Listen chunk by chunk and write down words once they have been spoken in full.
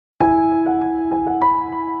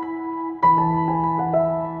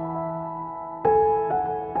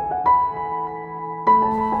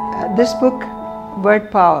This book, Word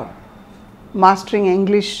Power, Mastering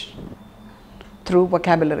English Through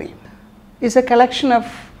Vocabulary, is a collection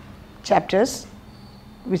of chapters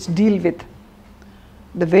which deal with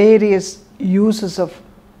the various uses of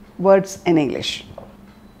words in English.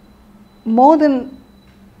 More than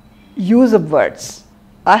use of words,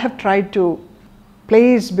 I have tried to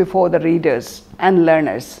place before the readers and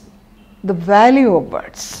learners the value of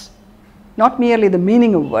words, not merely the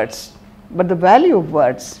meaning of words, but the value of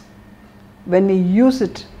words when we use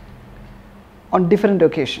it on different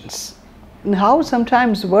occasions, and how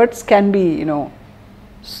sometimes words can be,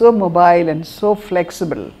 so mobile and so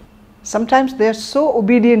flexible. Sometimes they are so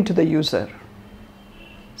obedient to the user.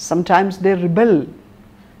 Sometimes they rebel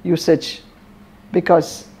usage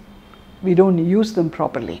because we don't use them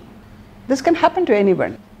properly. This can happen to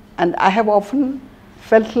anyone, and I have often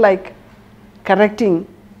felt like correcting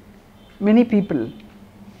many people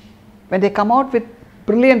when they come out with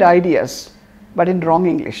brilliant ideas but in wrong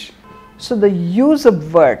English. So the use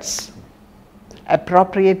of words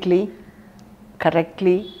appropriately,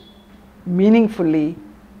 correctly, meaningfully,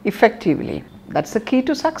 effectively, that's the key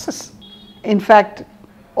to success. In fact,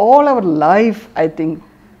 all our life, I think,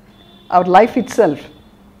 our life itself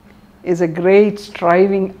is a great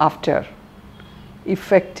striving after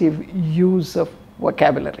effective use of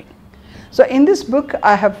vocabulary. So in this book,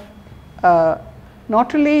 I have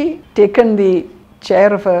not only taken the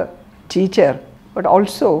chair of a teacher, but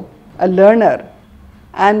also a learner,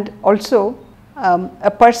 and also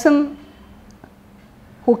a person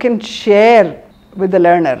who can share with the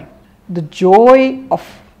learner the joy of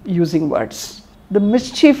using words, the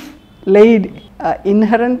mischief laid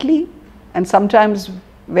inherently and sometimes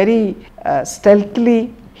very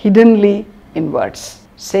stealthily, hiddenly in words.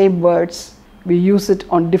 Same words, we use it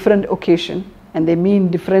on different occasions and they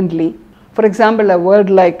mean differently. For example, a word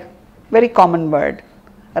like, very common word,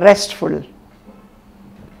 restful,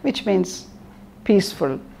 which means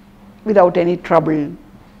peaceful, without any trouble.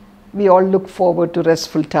 We all look forward to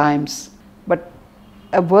restful times. But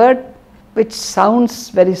a word which sounds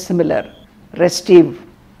very similar, restive,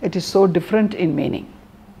 it is so different in meaning.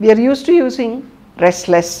 We are used to using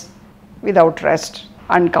restless, without rest,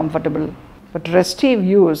 uncomfortable. But restive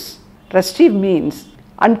means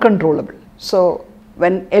uncontrollable. So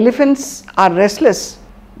when elephants are restless,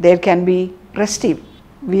 there can be restive.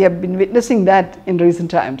 We have been witnessing that in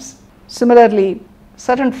recent times. Similarly,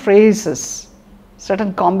 certain phrases,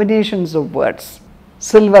 certain combinations of words,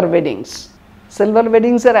 silver weddings. Silver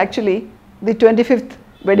weddings are actually the 25th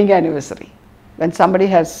wedding anniversary. When somebody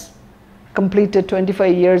has completed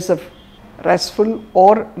 25 years of restful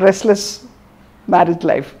or restless marriage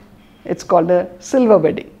life, it's called a silver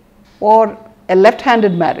wedding. Or a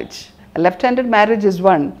left-handed marriage. A left-handed marriage is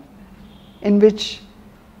one in which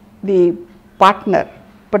the partner,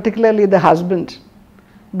 particularly the husband,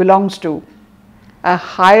 belongs to a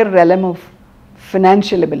higher realm of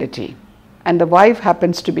financial ability and the wife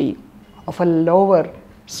happens to be of a lower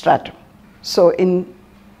stratum. So in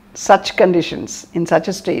such conditions, in such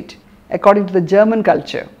a state, according to the German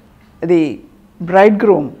culture, the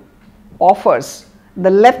bridegroom offers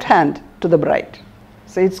the left hand to the bride.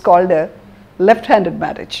 So it's called a left-handed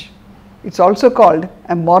marriage. It's also called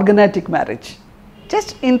a morganatic marriage.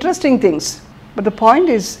 Just interesting things. But the point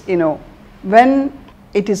is, when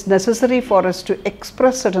it is necessary for us to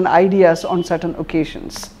express certain ideas on certain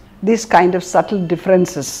occasions, these kind of subtle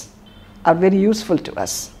differences are very useful to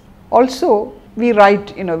us. Also, we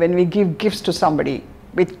write, when we give gifts to somebody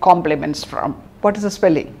with compliments from, what is the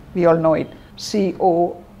spelling? We all know it,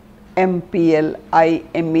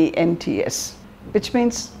 COMPLIMENTS, which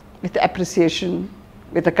means with appreciation,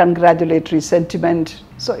 with a congratulatory sentiment.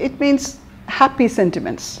 So it means happy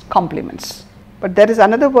sentiments, compliments. But there is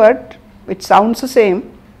another word which sounds the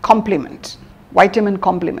same, compliment, vitamin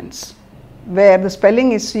compliments, where the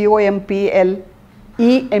spelling is COMPLEMENT.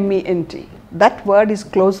 That word is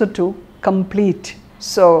closer to complete.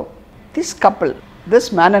 So this couple,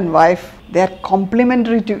 this man and wife, they are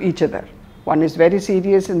complementary to each other. One is very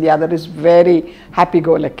serious and the other is very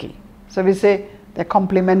happy-go-lucky. So we say they are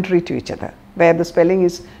complementary to each other, where the spelling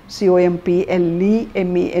is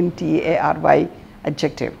COMPLEMENTARY,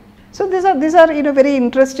 adjective. So these are very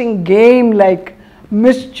interesting game like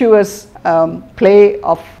mischievous play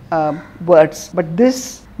of words. But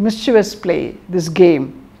this mischievous play, this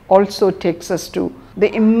game, also takes us to the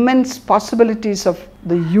immense possibilities of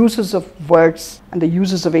the uses of words and the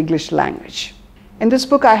uses of English language. In this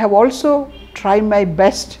book, I have also tried my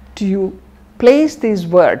best to place these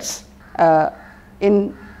words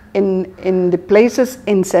in the places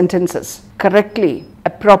in sentences correctly,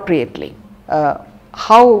 appropriately.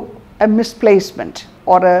 How a misplacement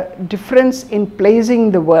or a difference in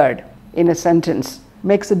placing the word in a sentence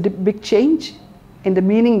makes a big change in the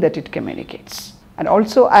meaning that it communicates. And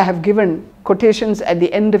also I have given quotations at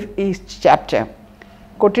the end of each chapter,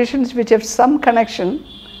 quotations which have some connection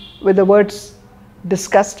with the words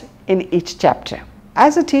discussed in each chapter.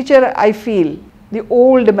 As a teacher, I feel the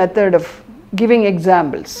old method of giving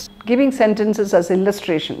examples, giving sentences as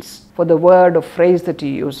illustrations for the word or phrase that you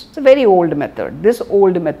use, it's a very old method. This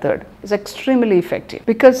old method is extremely effective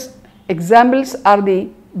because examples are the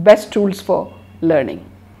best tools for learning.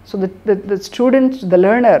 So the student, the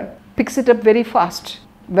learner, picks it up very fast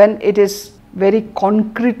when it is very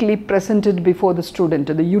concretely presented before the student,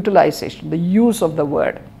 the utilization, the use of the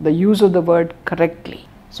word correctly.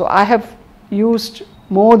 So I have used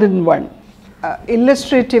more than one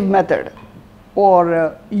illustrative method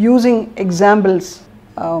or using examples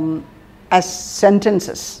as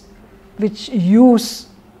sentences which use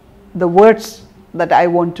the words that I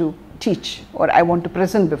want to teach or I want to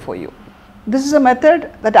present before you. This is a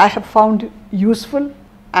method that I have found useful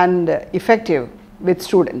and effective with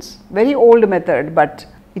students. Very old method, but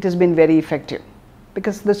it has been very effective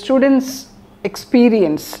because the students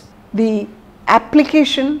experience the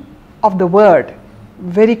application of the word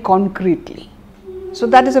very concretely. So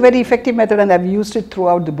that is a very effective method and I have used it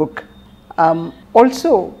throughout the book.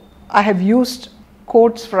 Also, I have used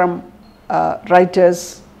quotes from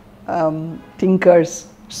writers, thinkers,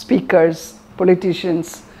 speakers,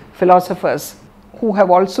 politicians, philosophers who have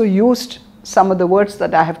also used some of the words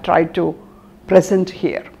that I have tried to present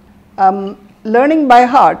here. Learning by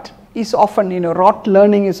heart is often, rote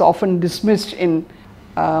learning is often dismissed in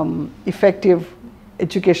effective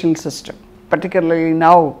educational system. Particularly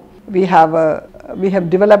now, we have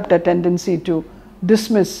developed a tendency to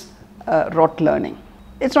dismiss rote learning.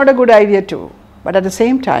 It's not a good idea too, but at the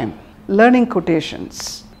same time, learning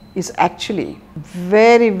quotations is actually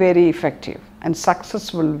very, very effective and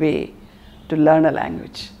successful way to learn a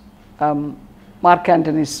language. Mark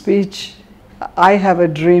Antony's speech, I Have a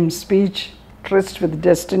Dream speech, Tryst with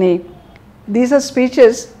Destiny. These are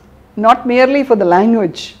speeches not merely for the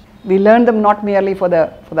language. We learn them not merely for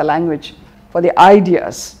the language, for the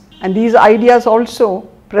ideas. And these ideas also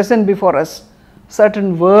present before us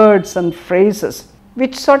certain words and phrases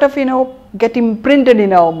which sort of, get imprinted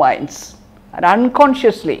in our minds. And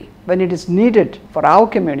unconsciously, when it is needed for our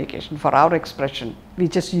communication, for our expression, we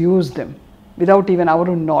just use them without even our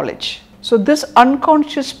own knowledge. So this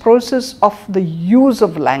unconscious process of the use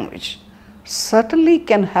of language certainly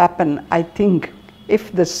can happen, I think,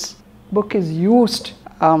 if this book is used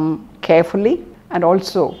carefully and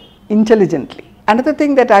also intelligently. Another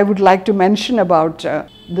thing that I would like to mention about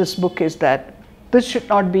this book is that this should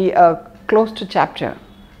not be a closed chapter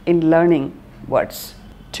in learning words.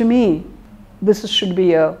 To me, this should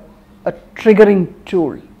be a triggering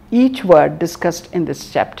tool. Each word discussed in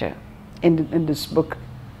this chapter, in this book,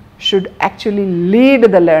 should actually lead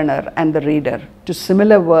the learner and the reader to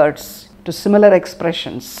similar words, to similar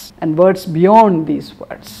expressions and words beyond these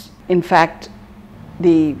words. In fact,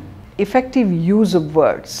 the effective use of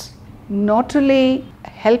words not only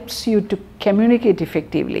helps you to communicate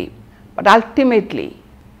effectively, but ultimately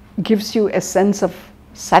gives you a sense of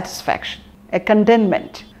satisfaction, a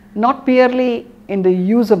contentment, not merely in the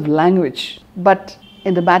use of language, but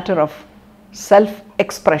in the matter of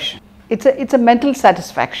self-expression. It's a mental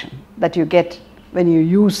satisfaction that you get when you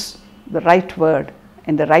use the right word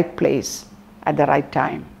in the right place at the right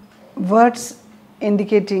time. Words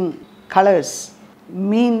indicating colors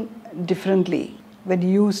mean differently when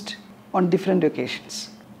used on different occasions.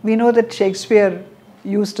 We know that Shakespeare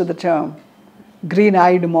used the term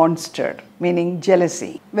green-eyed monster, meaning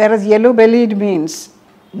jealousy, whereas yellow-bellied means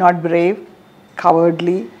not brave,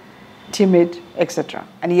 cowardly, timid, etc.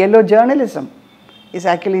 And yellow journalism is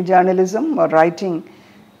actually journalism or writing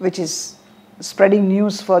which is spreading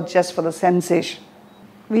news just for the sensation.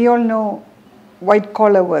 We all know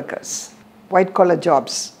white-collar workers, white-collar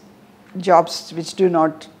jobs which do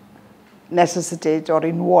not necessitate or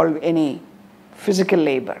involve any physical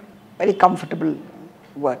labor, very comfortable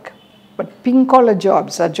work. But pink-collar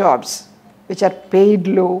jobs are jobs which are paid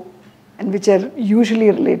low and which are usually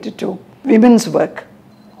related to women's work,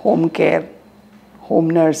 home care, home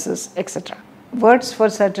nurses, etc. Words for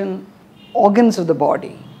certain organs of the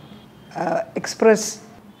body express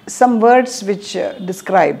some words which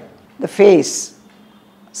describe the face,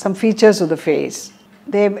 some features of the face.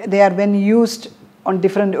 They are, when used on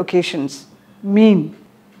different occasions, mean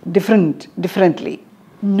differently.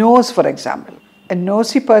 Nose, for example. A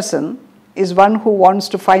nosy person is one who wants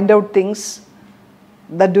to find out things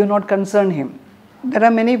that do not concern him. There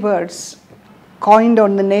are many words coined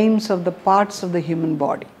on the names of the parts of the human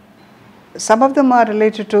body. Some of them are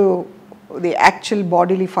related to the actual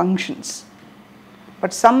bodily functions,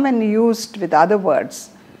 but some, when used with other words,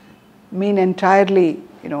 mean entirely,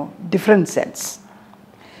 different sets.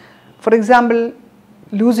 For example,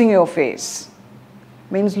 losing your face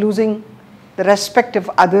means losing the respect of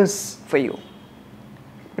others for you.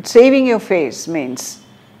 But saving your face means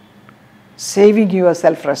saving your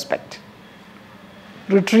self-respect,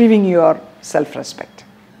 retrieving your self-respect.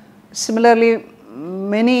 Similarly,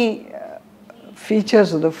 many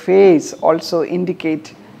features of the face also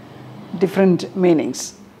indicate different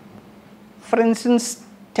meanings. For instance,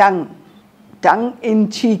 tongue. Tongue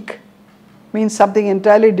in cheek means something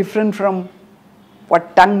entirely different from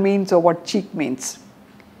what tongue means or what cheek means.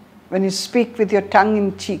 When you speak with your tongue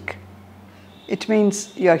in cheek, it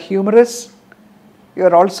means you are humorous, you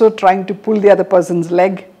are also trying to pull the other person's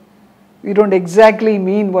leg. You don't exactly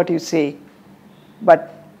mean what you say,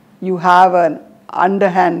 but you have an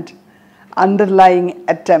underlying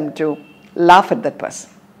attempt to laugh at that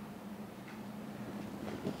person.